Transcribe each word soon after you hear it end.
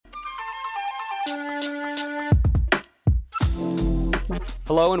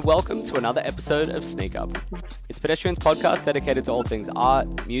Hello and welcome to another episode of Sneak Up. It's Pedestrian's podcast dedicated to all things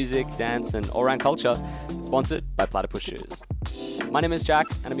art, music, dance, and all-round culture, sponsored by Platypus Shoes. My name is Jack,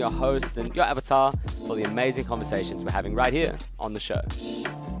 and I'm your host and your avatar for the amazing conversations we're having right here on the show.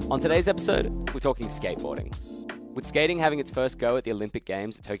 On today's episode, we're talking skateboarding. With skating having its first go at the Olympic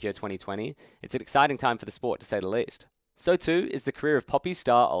Games at Tokyo 2020, it's an exciting time for the sport, to say the least. So too is the career of Poppy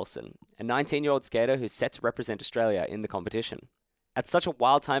Starr Olsen, a 19-year-old skater who's set to represent Australia in the competition. At such a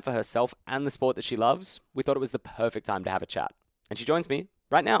wild time for herself and the sport that she loves, we thought it was the perfect time to have a chat. And she joins me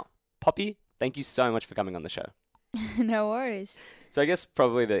right now. Poppy, thank you so much for coming on the show. No worries. So I guess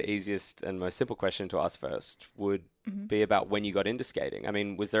probably the easiest and most simple question to ask first would be about when you got into skating. I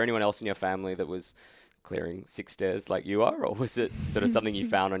mean, was there anyone else in your family that was clearing 6 stairs like you are, or was it sort of something you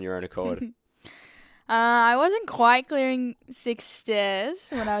found on your own accord? I wasn't quite clearing 6 stairs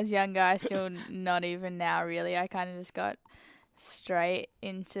when I was younger. I still not even now, really. I kind of just got straight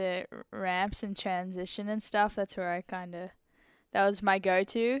into ramps and transition and stuff. That's where that was my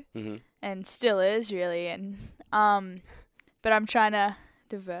go-to, and still is, really. And but I'm trying to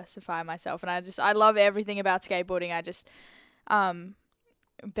diversify myself, and I love everything about skateboarding. I just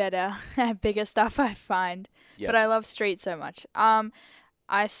bigger stuff I find. Yep. But I love street so much.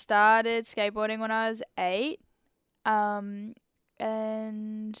 I started skateboarding when I was 8, and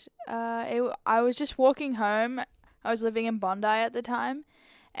I was just walking home. I was living in Bondi at the time,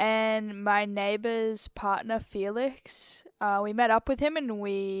 and my neighbour's partner, Felix, we met up with him and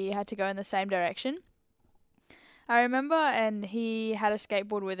we had to go in the same direction. I remember, and he had a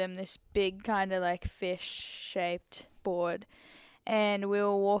skateboard with him, this big kind of like fish-shaped board, and we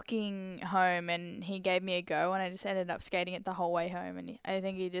were walking home and he gave me a go and I just ended up skating it the whole way home, and I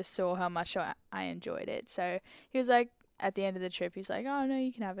think he just saw how much I enjoyed it. So he was like, at the end of the trip, he's like, "Oh, no,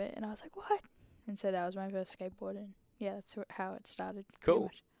 you can have it." And I was like, "What?" And so that was my first skateboard, and yeah, that's how it started.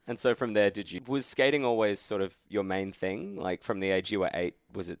 Cool. And so from there, was skating always sort of your main thing? Like from the age you were 8,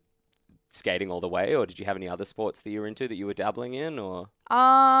 was it skating all the way, or did you have any other sports that you were into that you were dabbling in, or?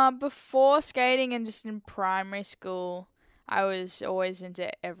 Before skating and just in primary school, I was always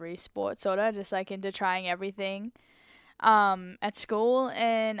into every sport, sort of, just like into trying everything. At school,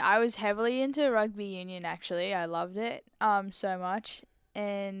 and I was heavily into rugby union, actually. I loved it so much.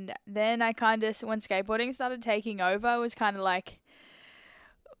 And then I kind of, when skateboarding started taking over, I was kind of like,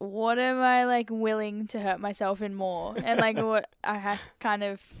 what am I like willing to hurt myself in more? And like what I kind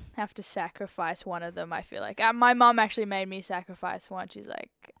of have to sacrifice one of them, I feel like. My mum actually made me sacrifice one. She's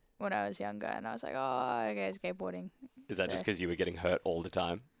like, when I was younger, and I was like, oh, okay, skateboarding. Is that just because you were getting hurt all the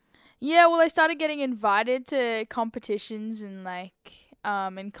time? Yeah, well, I started getting invited to competitions and like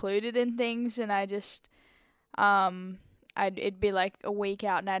included in things, and I just it'd be like a week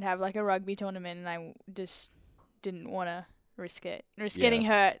out and I'd have like a rugby tournament, and I just didn't want to risk getting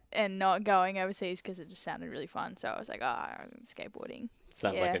hurt and not going overseas because it just sounded really fun. So I was like, skateboarding.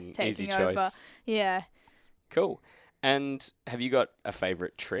 Sounds like an easy choice. Over. Yeah. Cool. And have you got a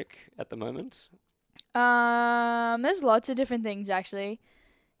favorite trick at the moment? There's lots of different things actually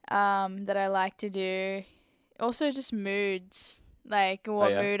that I like to do. Also just moods, like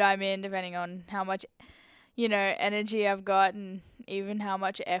what mood I'm in, depending on how much energy I've got and even how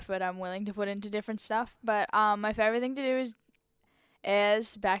much effort I'm willing to put into different stuff. But my favorite thing to do is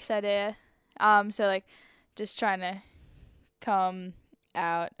airs, backside air. So like just trying to come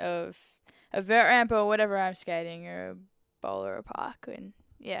out of a vert ramp or whatever I'm skating, or a bowl or a park, and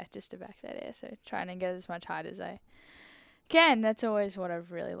yeah, just a backside air. So trying to get as much height as I can. That's always what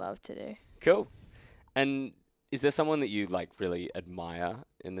I've really loved to do. Cool. And is there someone that you like really admire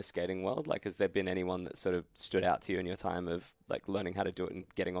in the skating world? Like, has there been anyone that sort of stood out to you in your time of like learning how to do it and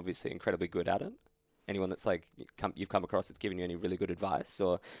getting obviously incredibly good at it? Anyone that's like you've come across that's given you any really good advice,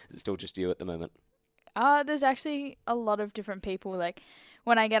 or is it still just you at the moment? There's actually a lot of different people. Like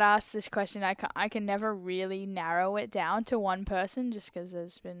when I get asked this question, I can never really narrow it down to one person, just because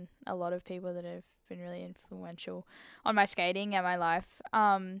there's been a lot of people that have been really influential on my skating and my life.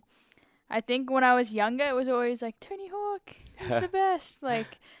 I think when I was younger, it was always like, Tony Hawk is the best.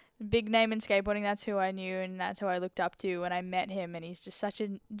 Like, big name in skateboarding, that's who I knew and that's who I looked up to when I met him. And he's just such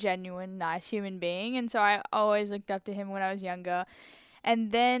a genuine, nice human being. And so I always looked up to him when I was younger.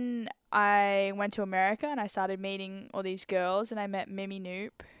 And then I went to America and I started meeting all these girls. And I met Mimi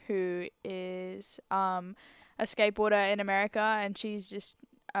Noop, who is a skateboarder in America. And she's just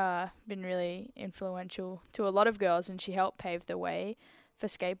been really influential to a lot of girls. And she helped pave the way for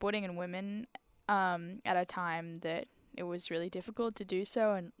skateboarding and women at a time that it was really difficult to do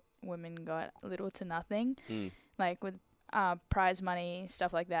so, and women got little to nothing. Like with prize money,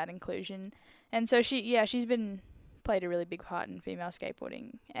 stuff like that, inclusion. And so she's played a really big part in female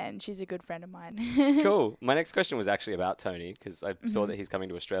skateboarding, and she's a good friend of mine. Cool. My next question was actually about Tony, because I saw that he's coming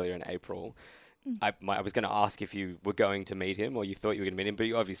to Australia in April. I was going to ask if you were going to meet him or you thought you were going to meet him, but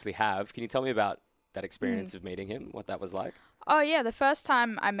you obviously have. Can you tell me about that experience of meeting him, what that was like? Oh, yeah. The first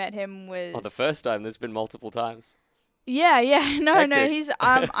time I met him was... Oh, the first time? There's been multiple times. Yeah. No, Hectic. he's...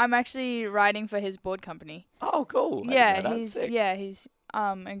 I'm actually riding for his board company. Oh, cool. He's a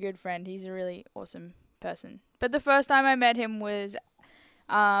good friend. He's a really awesome person. But the first time I met him was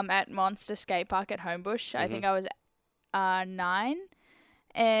at Monster Skate Park at Homebush. I think I was 9.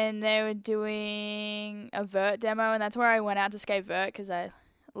 And they were doing a vert demo, and that's where I went out to skate vert because I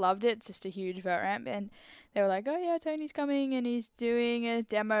loved it. It's just a huge vert ramp, and they were like, "Oh yeah, Tony's coming, and he's doing a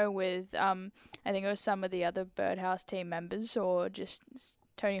demo with I think it was some of the other Birdhouse team members or just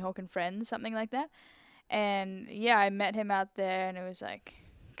Tony Hawk and friends, something like that." And yeah, I met him out there, and it was like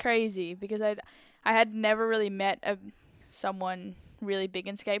crazy because I had never really met someone really big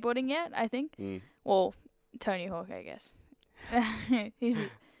in skateboarding yet. I think, well, Tony Hawk, I guess. He's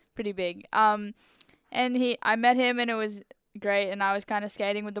pretty big. And I met him and it was great, and I was kind of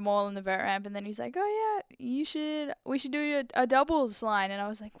skating with them all in the vert ramp, and then he's like, "Oh yeah, we should do a doubles line," and I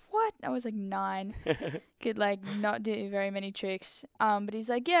was like, "What?" I was like 9, could like not do very many tricks. But he's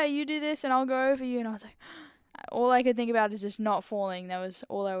like, "Yeah, you do this and I'll go over you," and I was like, all I could think about is just not falling. That was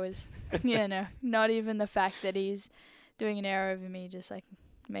all I was. No, not even the fact that he's doing an air over me. Just like,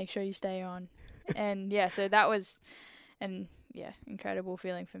 make sure you stay on. And yeah, so that was. And yeah, incredible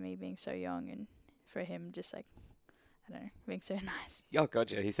feeling for me being so young, and for him just like, I don't know, being so nice. Oh,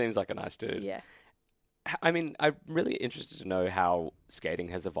 gotcha. He seems like a nice dude. Yeah. I mean, I'm really interested to know how skating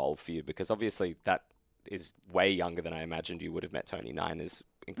has evolved for you, because obviously that is way younger than I imagined you would have met Tony. 9 is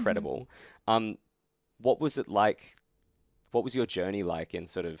incredible. What was it like? What was your journey like in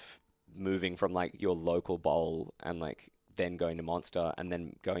sort of moving from like your local bowl and like then going to Monster and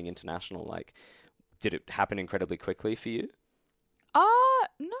then going international? Like, did it happen incredibly quickly for you?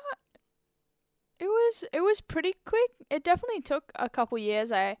 No. It was pretty quick. It definitely took a couple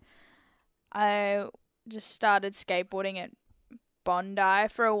years. I just started skateboarding at Bondi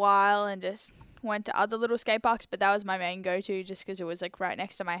for a while and just went to other little skate parks, but that was my main go-to just because it was like right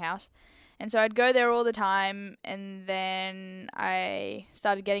next to my house. And so I'd go there all the time, and then I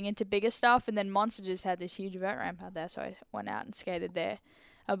started getting into bigger stuff, and then Monster just had this huge vert ramp out there, so I went out and skated there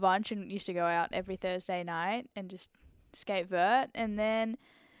a bunch and used to go out every Thursday night and just skate vert. And then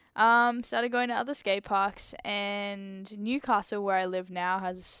started going to other skate parks, and Newcastle, where I live now,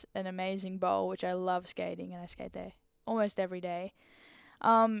 has an amazing bowl, which I love skating, and I skate there almost every day.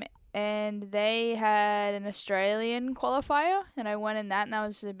 And they had an Australian qualifier, and I went in that, and that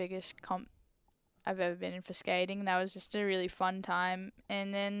was the biggest comp I've ever been in for skating. That was just a really fun time.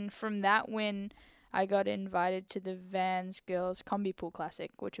 And then from that win, I got invited to the Vans Girls Combi Pool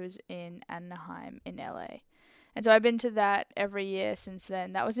Classic, which was in Anaheim in LA. And so I've been to that every year since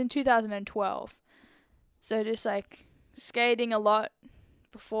then. That was in 2012. So just like skating a lot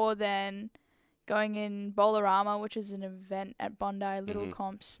before then, going in Bolarama, which is an event at Bondi, little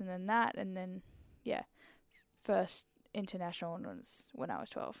comps, and then that, and then, yeah, first international one was when I was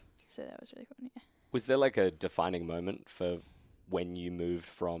 12. So that was really fun, yeah. Was there like a defining moment for when you moved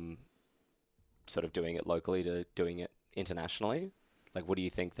from sort of doing it locally to doing it internationally? Like, what do you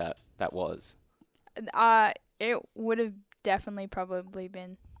think that was? It would have definitely probably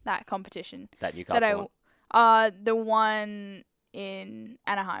been that competition. That Newcastle one? The one in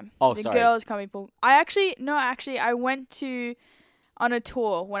Anaheim. Oh, the sorry. Girls Comedy Pool. I went on a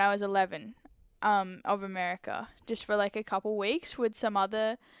tour when I was 11 of America, just for like a couple weeks with some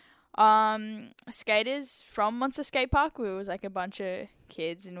other skaters from Monster Skate Park. We was like a bunch of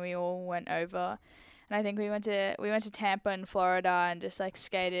kids, and we all went over, and I think we went to Tampa in Florida and just like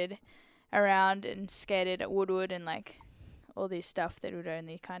skated around and skated at Woodward and like all this stuff that we'd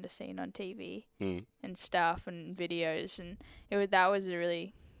only kind of seen on TV and stuff and videos, and that was a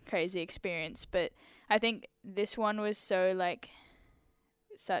really crazy experience. But I think this one was so like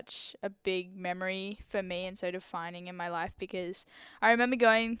such a big memory for me and so defining in my life, because I remember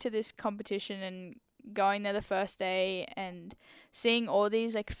going to this competition and going there the first day and seeing all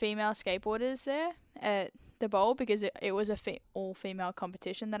these like female skateboarders there at the bowl, because it was a all-female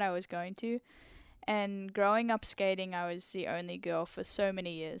competition that I was going to. And growing up skating, I was the only girl for so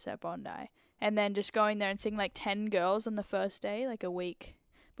many years at Bondi. And then just going there and seeing like 10 girls on the first day, like a week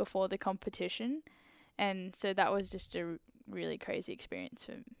before the competition. And so that was just a really crazy experience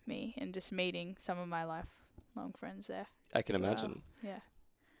for me, and just meeting some of my lifelong friends there. I can imagine. Yeah.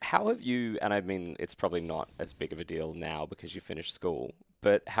 how have you, and I mean, it's probably not as big of a deal now because you finished school,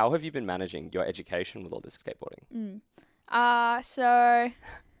 but how have you been managing your education with all this skateboarding? So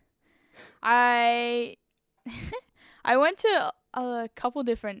I I went to a couple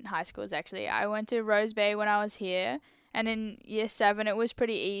different high schools actually. I went to Rose Bay when I was here, and in year 7 it was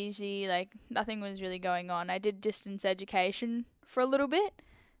pretty easy, like nothing was really going on. I did distance education for a little bit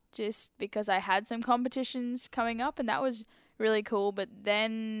just because I had some competitions coming up, and that was really cool. But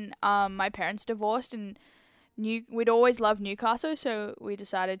then my parents divorced, and we'd always loved Newcastle, so we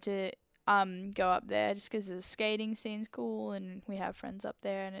decided to go up there just because the skating scene's cool and we have friends up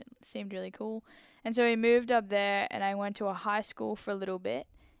there and it seemed really cool. And so we moved up there and I went to a high school for a little bit.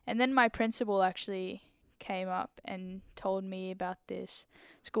 And then my principal actually came up and told me about this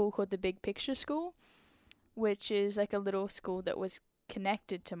school called the Big Picture School, which is like a little school that was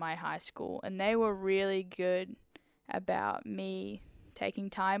connected to my high school. And they were really good about me taking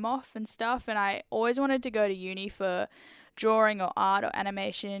time off and stuff. And I always wanted to go to uni for drawing or art or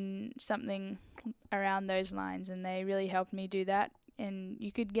animation, something around those lines, and they really helped me do that. And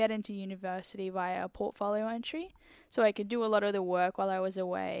you could get into university via a portfolio entry, so I could do a lot of the work while I was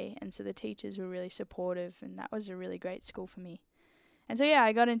away, and so the teachers were really supportive, and that was a really great school for me. And so yeah,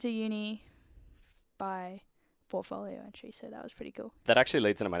 I got into uni by portfolio entry, so that was pretty cool. That actually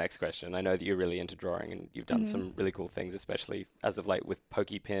leads into my next question. I know that you're really into drawing and you've done some really cool things, especially as of late with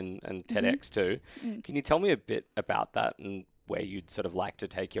Pokey Pin and TEDx too. Can you tell me a bit about that and where you'd sort of like to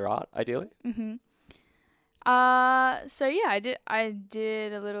take your art, ideally? So yeah, I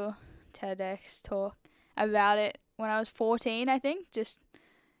did a little TEDx talk about it when I was 14, I think, just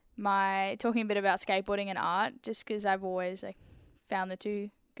talking a bit about skateboarding and art, just because I've always like found the two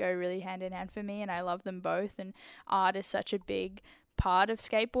go really hand in hand for me, and I love them both. And art is such a big part of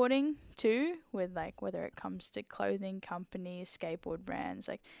skateboarding too, with like whether it comes to clothing companies, skateboard brands,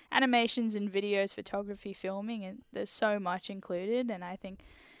 like animations and videos, photography, filming, and there's so much included. And I think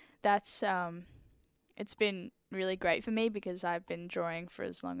that's it's been really great for me because I've been drawing for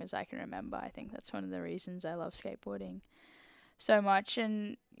as long as I can remember. I think that's one of the reasons I love skateboarding so much.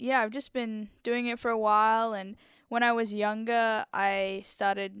 And yeah, I've just been doing it for a while, and when I was younger, I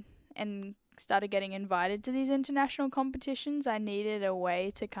started getting invited to these international competitions. I needed a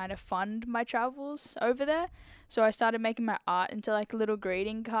way to kind of fund my travels over there. So I started making my art into like little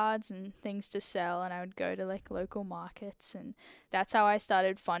greeting cards and things to sell, and I would go to like local markets, and that's how I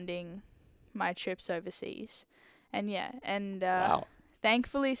started funding my trips overseas. And yeah, and wow.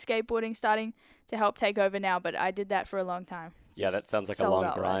 Thankfully skateboarding starting to help take over now, but I did that for a long time. Yeah, that sounds like a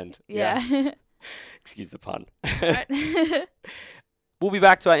long grind. Yeah. Excuse the pun. We'll be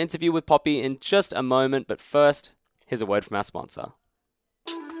back to our interview with Poppy in just a moment, but first, here's a word from our sponsor.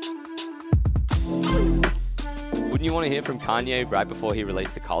 Wouldn't you want to hear from Kanye right before he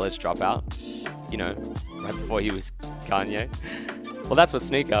released The College Dropout? You know, right before he was Kanye? Well, that's what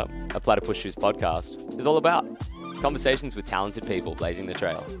Sneak Up, a Platypus Shoes podcast, is all about. Conversations with talented people blazing the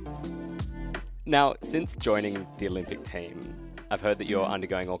trail. Now, since joining the Olympic team, I've heard that you're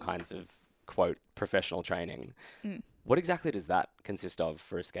undergoing all kinds of, quote, professional training. What exactly does that consist of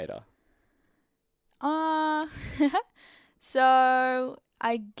for a skater? So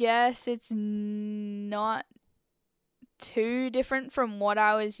I guess it's not too different from what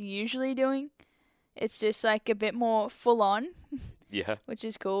I was usually doing. It's just like a bit more full on. Yeah. Which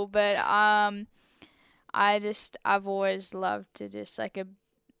is cool. But I've always loved to just like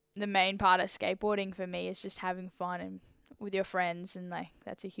the main part of skateboarding for me is just having fun and with your friends, and like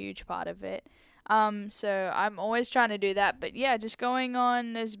that's a huge part of it. So I'm always trying to do that. But yeah, just going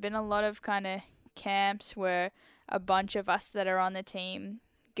on, there's been a lot of kind of camps where a bunch of us that are on the team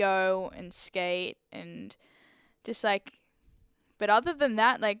go and skate and just like, but other than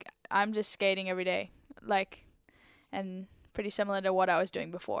that, like I'm just skating every day, like, and pretty similar to what I was doing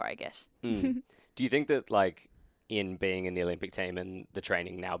before, I guess. Do you think that like in being in the Olympic team and the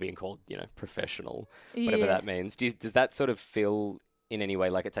training now being called, you know, professional, whatever that means, does that sort of feel in any way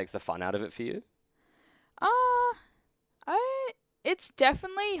like it takes the fun out of it for you? It's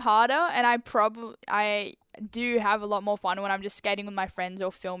definitely harder, and I do have a lot more fun when I'm just skating with my friends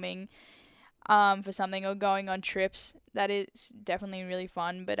or filming for something or going on trips. That is definitely really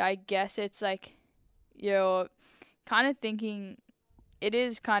fun, but I guess it's like you're kind of thinking it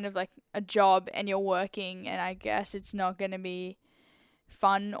is kind of like a job and you're working, and I guess it's not going to be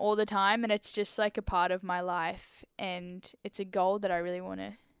fun all the time, and it's just like a part of my life, and it's a goal that I really want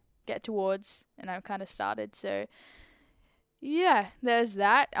to get towards, and I've kind of started. So yeah, there's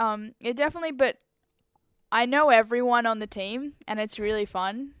that. It definitely, but I know everyone on the team, and it's really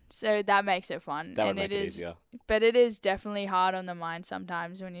fun. So that makes it fun. That would make it easier. But it is definitely hard on the mind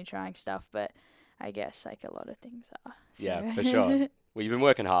sometimes when you're trying stuff. But I guess like a lot of things are. So. Yeah, for sure. Well, you've been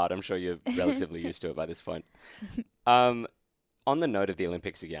working hard. I'm sure you're relatively used to it by this point. On the note of the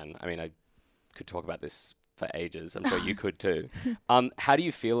Olympics again, I mean, I could talk about this for ages. I'm sure you could too. How do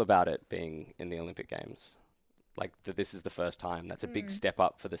you feel about it being in the Olympic Games? Like that this is the first time. That's a big step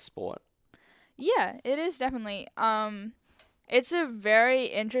up for the sport. Yeah, it is definitely. It's a very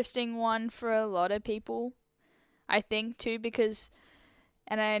interesting one for a lot of people, I think, too, because,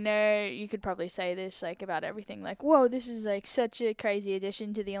 and I know you could probably say this, like, about everything, like, whoa, this is, like, such a crazy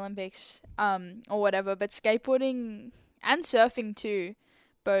addition to the Olympics, or whatever, but skateboarding and surfing, too,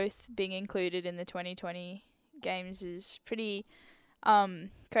 both being included in the 2020 Games is pretty,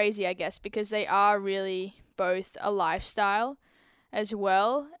 crazy, I guess, because they are really both a lifestyle as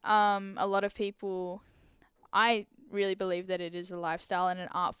well. A lot of people, I really believe that it is a lifestyle and an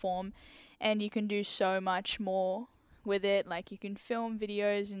art form, and you can do so much more with it. Like you can film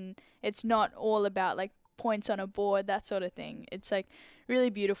videos, and it's not all about like points on a board, that sort of thing. It's like really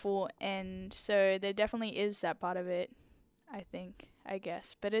beautiful, and so there definitely is that part of it, I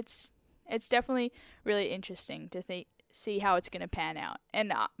guess, but it's definitely really interesting to see how it's going to pan out,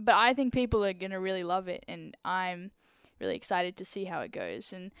 and but I think people are going to really love it, and I'm really excited to see how it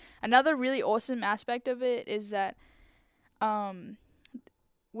goes. And another really awesome aspect of it is that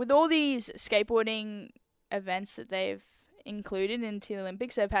with all these skateboarding events that they've included into the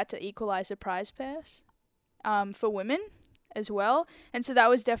Olympics, they've had to equalize the prize purse for women as well. And so that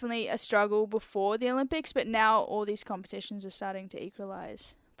was definitely a struggle before the Olympics, but now all these competitions are starting to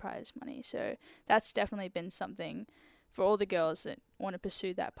equalize prize money. So that's definitely been something for all the girls that want to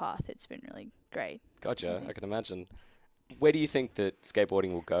pursue that path. It's been really great. Gotcha. I can imagine. Where do you think that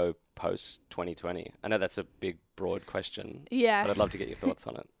skateboarding will go post 2020? I know that's a big, broad question. Yeah. But I'd love to get your thoughts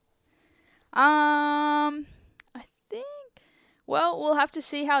on it. I think, well, we'll have to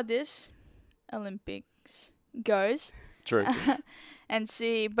see how this Olympics goes. True. And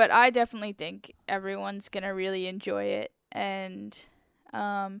see, but I definitely think everyone's going to really enjoy it. And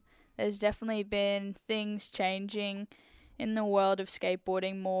there's definitely been things changing in the world of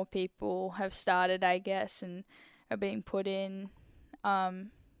skateboarding. More people have started, I guess, and are being put in.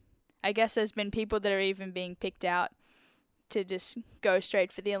 I guess there's been people that are even being picked out to just go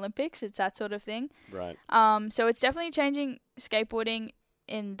straight for the Olympics. It's that sort of thing. Right. So it's definitely changing skateboarding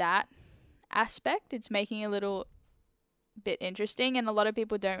in that aspect. It's making it a little bit interesting, and a lot of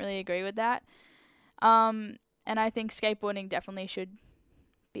people don't really agree with that. And I think skateboarding definitely should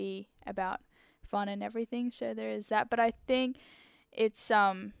be about fun and everything. So there is that. But I think it's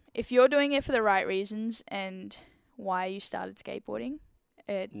if you're doing it for the right reasons and why you started skateboarding,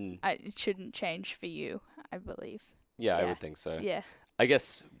 it shouldn't change for you, I believe. Yeah, I would think so. Yeah. I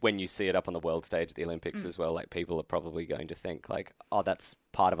guess when you see it up on the world stage at the Olympics as well, like people are probably going to think like, oh, that's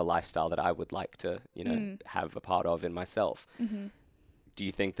part of a lifestyle that I would like to, have a part of in myself. Mm-hmm. Do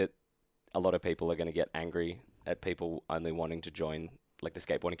you think that a lot of people are going to get angry at people only wanting to join like the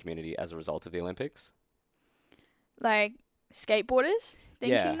skateboarding community as a result of the Olympics? Like skateboarders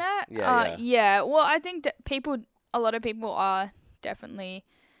thinking that? Yeah. Well, I think that a lot of people are definitely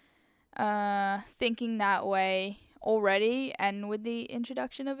thinking that way already, and with the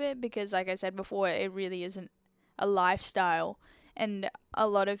introduction of it, because like I said before, it really isn't a lifestyle, and a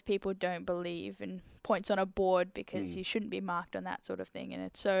lot of people don't believe in points on a board because you shouldn't be marked on that sort of thing, and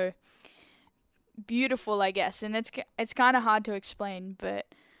it's so beautiful, I guess, and it's kind of hard to explain, but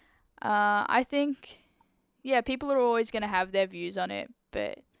I think people are always going to have their views on it,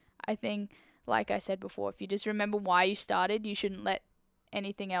 but I think, like I said before, if you just remember why you started, you shouldn't let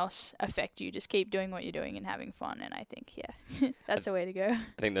anything else affect you. Just keep doing what you're doing and having fun, and I think that's the way to go.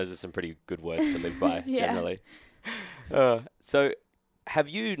 I think those are some pretty good words to live by. Yeah. Generally. So have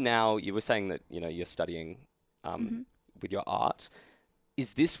you now, you were saying that you're studying with your art,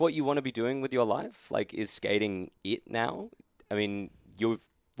 is this what you want to be doing with your life? Like, is skating it now? I mean, you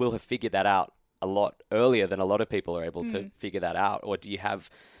will have figured that out a lot earlier than a lot of people are able to figure that out, or do you have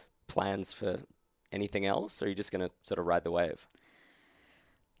plans for anything else, or are you just going to sort of ride the wave?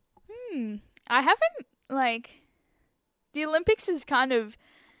 I haven't, the Olympics is kind of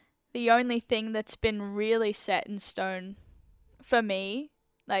the only thing that's been really set in stone for me,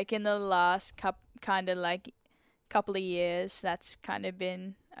 like in the last couple of years. That's kind of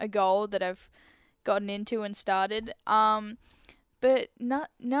been a goal that I've gotten into and started. But not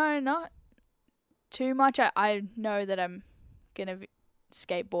too much. I know that I'm gonna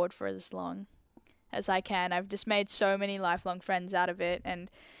skateboard for as long as I can. I've just made so many lifelong friends out of it,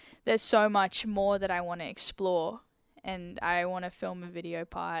 and there's so much more that I want to explore, and I want to film a video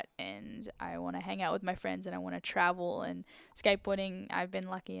part, and I want to hang out with my friends, and I want to travel. And skateboarding, I've been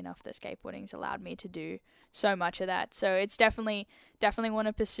lucky enough that skateboarding's allowed me to do so much of that. So it's definitely want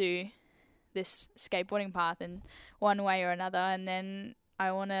to pursue this skateboarding path in one way or another. And then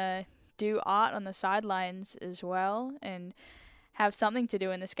I want to do art on the sidelines as well, and have something to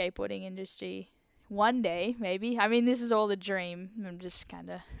do in the skateboarding industry one day, maybe. I mean, this is all a dream. I'm just kind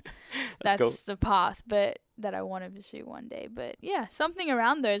of, that's cool. The path, but that I want to pursue one day. But yeah, something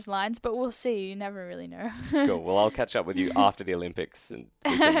around those lines, but we'll see. You never really know. Cool. Well, I'll catch up with you after the Olympics and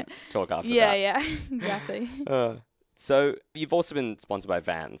we can talk after that. Yeah, exactly. So you've also been sponsored by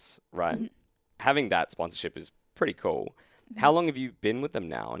Vans, right? Mm-hmm. Having that sponsorship is pretty cool. Mm-hmm. How long have you been with them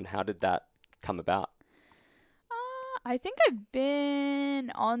now, and how did that come about? I think I've been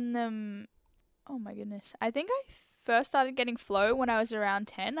on them. Oh my goodness. I think I first started getting Flow when I was around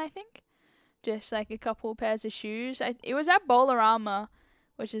 10, I think. Just like a couple pairs of shoes. It was at Bowlerama,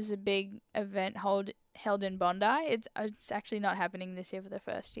 which is a big event held in Bondi. It's actually not happening this year for the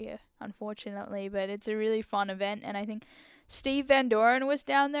first year, unfortunately, but it's a really fun event. And I think Steve Van Doren was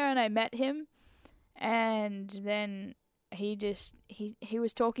down there, and I met him. And then he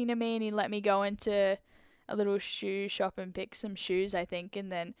was talking to me, and he let me go into a little shoe shop and pick some shoes, I think, and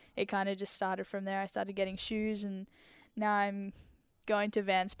then it kind of just started from there. I started getting shoes, and now I'm going to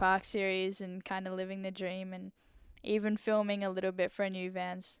Vans Park Series and kind of living the dream, and even filming a little bit for a new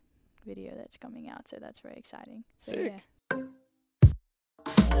Vans video that's coming out, so that's very exciting. Sick. So,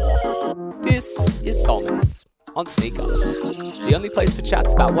 yeah. This is Solomons on Sneaker, the only place for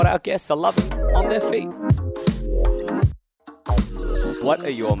chats about what our guests are loving on their feet. What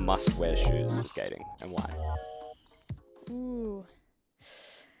are your must-wear shoes for skating, and why? Ooh.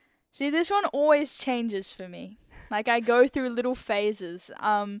 See, this one always changes for me. Like, I go through little phases.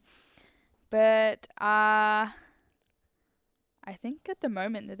 But I think at the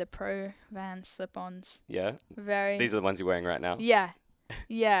moment they're the Pro Vans slip-ons. Yeah? Very. These are the ones you're wearing right now? Yeah.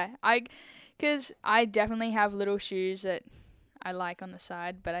 Yeah. Because I definitely have little shoes that I like on the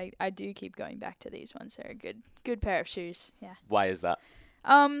side, but I do keep going back to these ones. They're a good pair of shoes. Yeah. Why is that?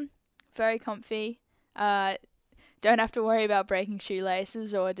 Very comfy. Don't have to worry about breaking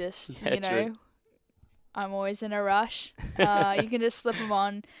shoelaces or just, true. I'm always in a rush. You can just slip them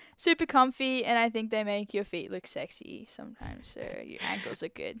on. Super comfy, and I think they make your feet look sexy sometimes, so your ankles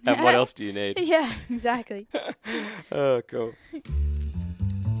look good. And what else do you need? Yeah, exactly. Oh, cool.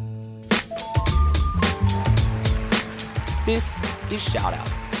 This is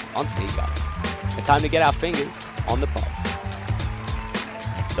Shoutouts on Sneaker. A time to get our fingers on the pulse.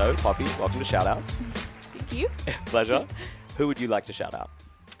 So, Poppy, welcome to Shoutouts. Thank you. Pleasure. Who would you like to shout out?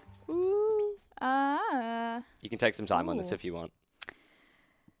 You can take some time on this if you want.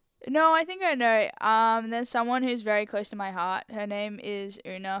 No, I think I know. There's someone who's very close to my heart. Her name is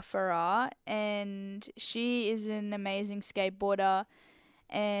Una Farrar, and she is an amazing skateboarder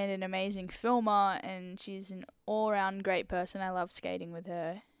and an amazing filmer, and she's an all-around great person. I love skating with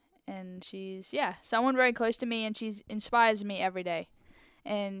her, and she's someone very close to me, and she inspires me every day,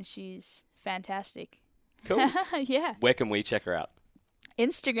 and she's fantastic. Cool. Yeah. Where can we check her out?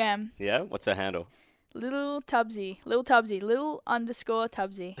 Instagram. Yeah? What's her handle? Little _Tubsy.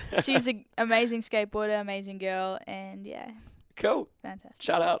 She's an amazing skateboarder, amazing girl, and yeah. Cool. Fantastic.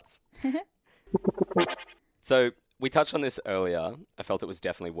 Shoutouts. So, we touched on this earlier. I felt it was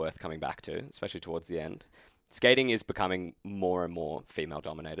definitely worth coming back to, especially towards the end. Skating is becoming more and more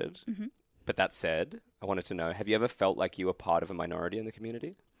female-dominated. Mm-hmm. But that said, I wanted to know, have you ever felt like you were part of a minority in the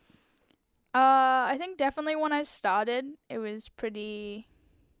community? I think definitely when I started, it was pretty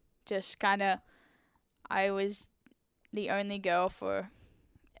just kind of, I was the only girl for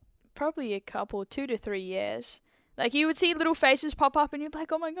probably a couple, 2 to 3 years. Like, you would see little faces pop up and you'd be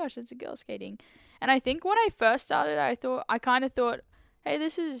like, oh my gosh, it's a girl skating. And I think when I first started, I kind of thought, hey,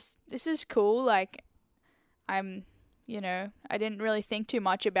 this is cool. Like, I didn't really think too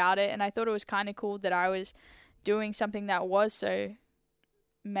much about it. And I thought it was kind of cool that I was doing something that was so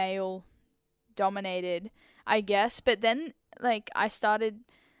male dominated, I guess. But then, like, I started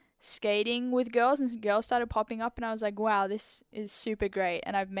skating with girls and girls started popping up and I was like, wow, this is super great.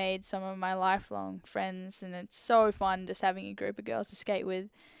 And I've made some of my lifelong friends, and it's so fun just having a group of girls to skate with,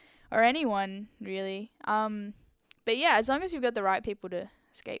 or anyone really. But yeah, as long as you've got the right people to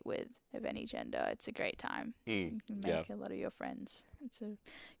skate with of any gender, it's a great time. You can make a lot of your friends. It's a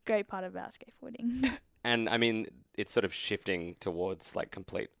great part about skateboarding. And I mean, it's sort of shifting towards like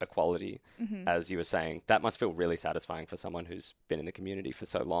complete equality, as you were saying. That must feel really satisfying for someone who's been in the community for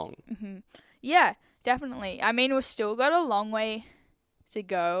so long. Mm-hmm. Yeah, definitely. I mean, we've still got a long way to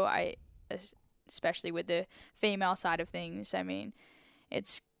go. especially with the female side of things. I mean,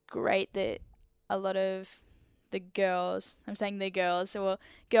 it's great that a lot of the girls, I'm saying the girls, well,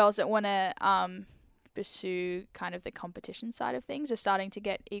 girls that want to pursue kind of the competition side of things are starting to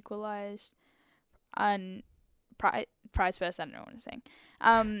get equalized. And prize purse, I don't know what I'm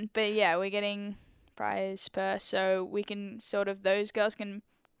saying. But yeah, we're getting prize purse, so we can sort of, those girls can,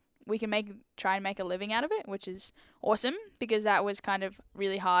 we can try and make a living out of it, which is awesome, because that was kind of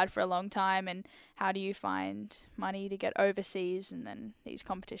really hard for a long time. And how do you find money to get overseas, and then these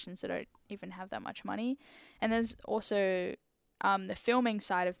competitions that don't even have that much money? And there's also the filming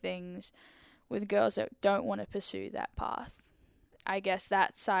side of things with girls that don't want to pursue that path. I guess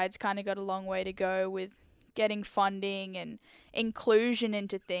that side's kind of got a long way to go with getting funding and inclusion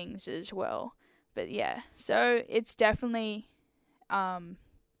into things as well. But yeah, so it's definitely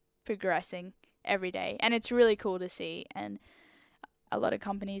progressing every day, and it's really cool to see, and a lot of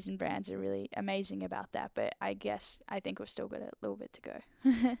companies and brands are really amazing about that. But I think we've still got a little bit to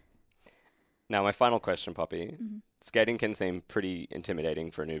go. Now, my final question, Poppy. Mm-hmm. Skating can seem pretty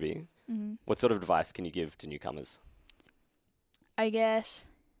intimidating for a newbie. Mm-hmm. What sort of advice can you give to newcomers? I guess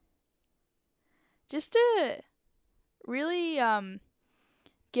just to really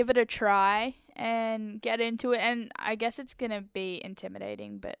give it a try and get into it. And I guess it's going to be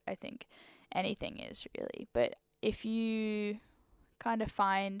intimidating, but I think anything is really. But if you kind of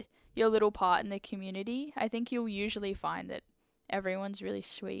find your little part in the community, I think you'll usually find that everyone's really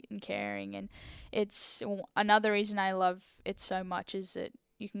sweet and caring. And it's another reason I love it so much is that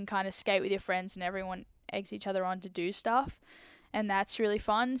you can kind of skate with your friends and everyone eggs each other on to do stuff. And that's really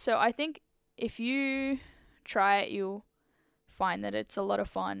fun. So I think if you try it, you'll find that it's a lot of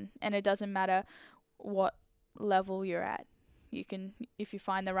fun, and it doesn't matter what level you're at. You can, if you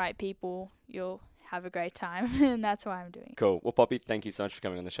find the right people, you'll have a great time, and that's why I'm doing it. Cool. Well, Poppy, thank you so much for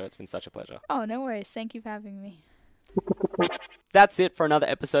coming on the show. It's been such a pleasure. Oh, no worries. Thank you for having me. That's it for another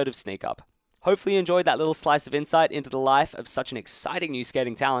episode of Sneak Up. Hopefully you enjoyed that little slice of insight into the life of such an exciting new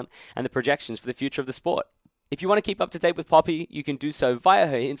skating talent and the projections for the future of the sport. If you want to keep up to date with Poppy, you can do so via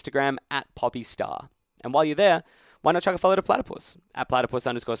her Instagram at Poppy Starr. And while you're there, why not chuck a follow to Platypus at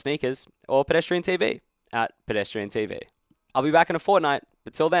platypus_sneakers or Pedestrian TV at Pedestrian TV. I'll be back in a fortnight,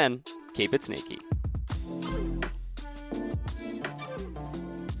 but till then, keep it sneaky.